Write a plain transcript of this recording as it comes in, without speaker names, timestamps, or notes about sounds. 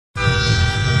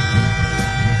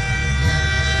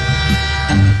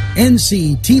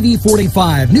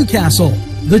NCTV45 Newcastle,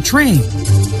 The Train.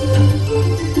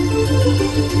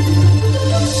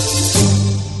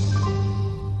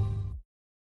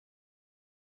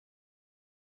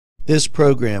 This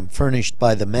program furnished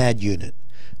by the MAD Unit,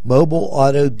 Mobile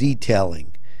Auto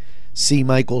Detailing. See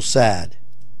Michael Sad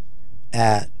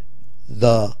at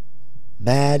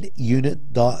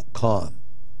themadunit.com.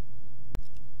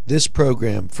 This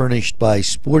program furnished by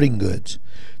Sporting Goods,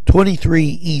 23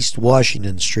 East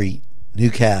Washington Street,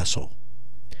 Newcastle.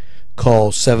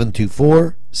 Call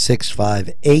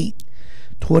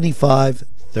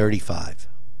 724-658-2535.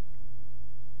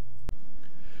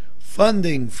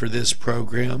 Funding for this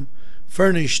program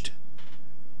furnished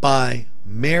by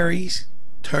Mary's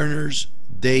Turner's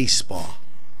Day Spa,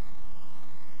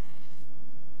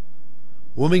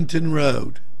 Wilmington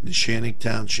Road, Neshannock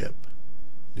Township,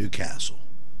 Newcastle.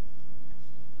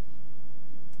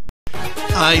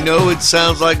 I know it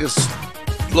sounds like a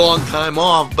long time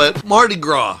off, but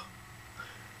Mardigras.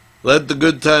 Let the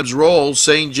good times roll.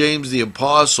 St. James the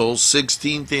Apostle,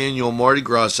 16th Annual Mardi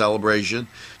Gras Celebration,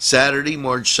 Saturday,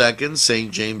 March 2nd, St.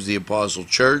 James the Apostle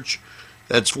Church.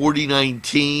 That's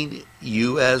 4019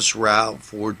 U.S. Route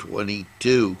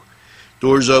 422.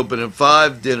 Doors open at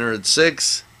 5, dinner at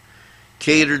 6.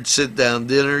 Catered sit-down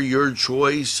dinner, your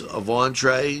choice of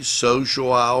entree,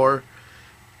 social hour,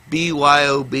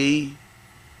 BYOB.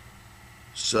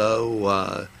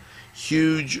 So,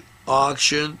 huge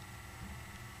auction.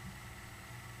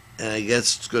 And I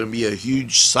guess it's going to be a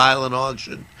huge silent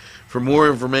auction. For more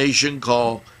information,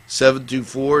 call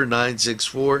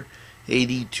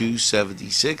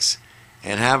 724-964-8276.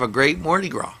 And have a great Mardi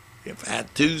Gras. If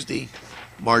at Tuesday,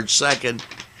 March 2nd.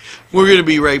 We're going to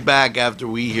be right back after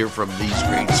we hear from these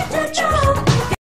great sponsors.